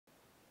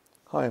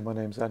Hi, my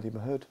name's Andy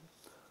Mahood.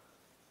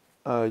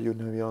 You'll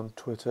know me on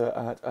Twitter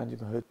at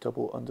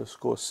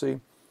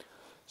AndyMahood_C.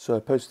 So I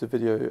posted a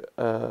video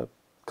a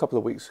couple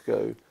of weeks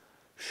ago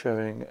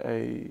showing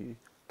a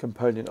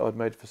component I'd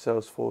made for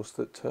Salesforce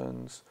that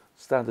turns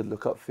standard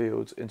lookup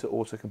fields into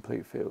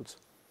autocomplete fields.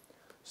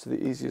 So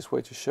the easiest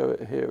way to show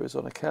it here is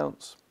on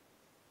accounts.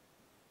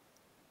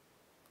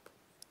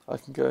 I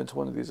can go into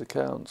one of these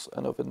accounts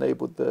and I've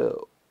enabled the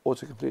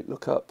autocomplete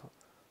lookup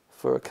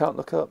for account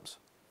lookups.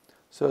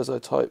 So as I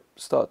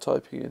start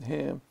typing in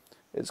here,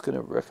 it's going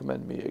to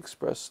recommend me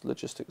Express,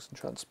 Logistics and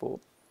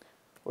Transport.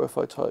 Or if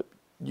I type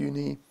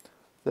uni,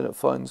 then it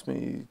finds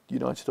me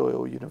United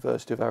Oil,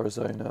 University of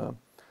Arizona,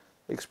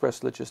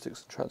 Express,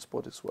 Logistics and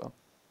Transport as well.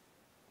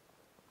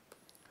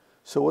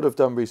 So what I've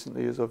done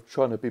recently is I've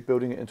tried to be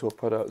building it into a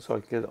product so I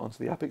can get it onto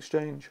the App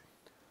Exchange.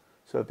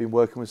 So I've been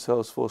working with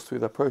Salesforce through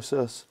that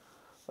process.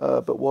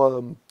 But while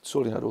I'm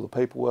sorting out all the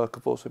paperwork,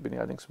 I've also been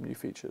adding some new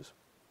features.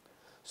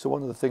 So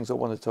one of the things I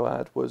wanted to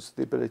add was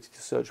the ability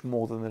to search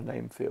more than the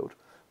name field,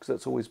 because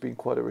that's always been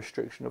quite a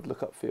restriction of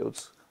lookup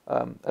fields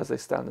as they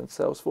stand in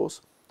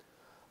Salesforce.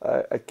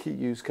 A key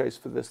use case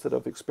for this that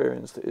I've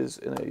experienced is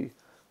in a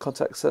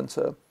contact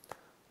center,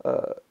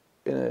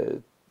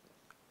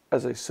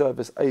 as a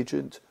service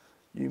agent,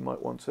 you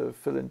might want to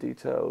fill in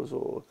details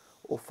or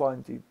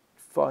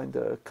find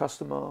a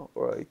customer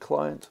or a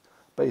client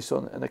based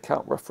on an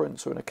account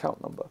reference or an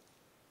account number,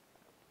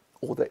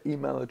 or their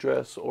email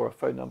address or a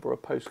phone number or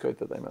postcode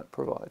that they might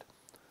provide.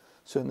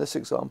 So in this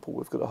example,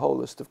 we've got a whole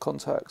list of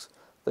contacts.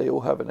 They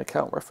all have an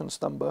account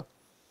reference number.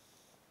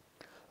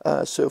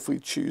 So if we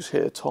choose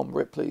here Tom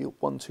Ripley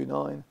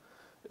 129,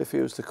 if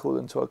he was to call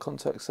into our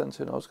contact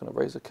center and I was going to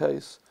raise a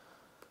case,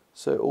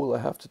 so all I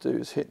have to do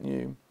is hit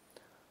new.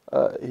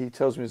 He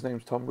tells me his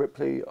name's Tom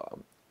Ripley.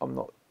 I'm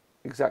not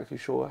exactly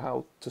sure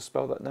how to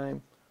spell that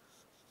name.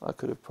 I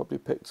could have probably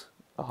picked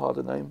a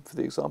harder name for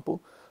the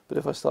example, but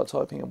if I start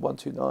typing in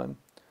 129,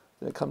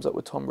 then it comes up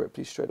with Tom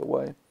Ripley straight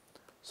away.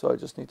 So I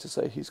just need to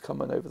say he's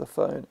coming over the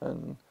phone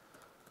and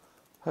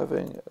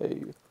having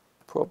a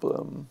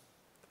problem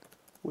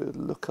with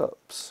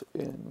lookups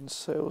in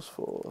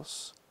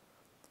Salesforce,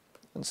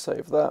 and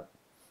save that,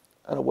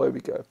 and away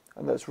we go.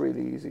 And that's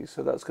really easy.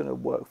 So that's going to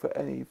work for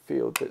any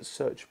field that's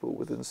searchable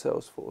within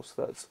Salesforce.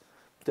 That's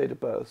date of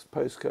birth,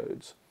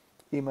 postcodes,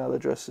 email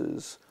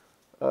addresses,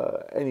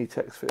 any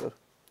text field.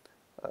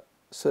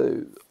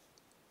 So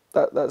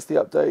that's the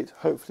update.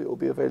 Hopefully it will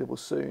be available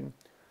soon.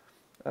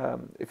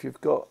 If you've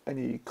got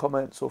any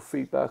comments or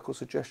feedback or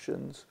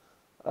suggestions,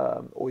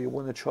 or you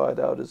want to try it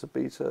out as a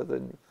beta,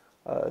 then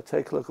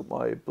take a look at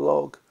my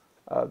blog.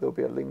 There'll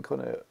be a link on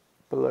it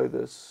below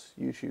this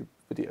YouTube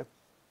video.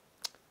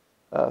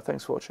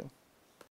 Thanks for watching.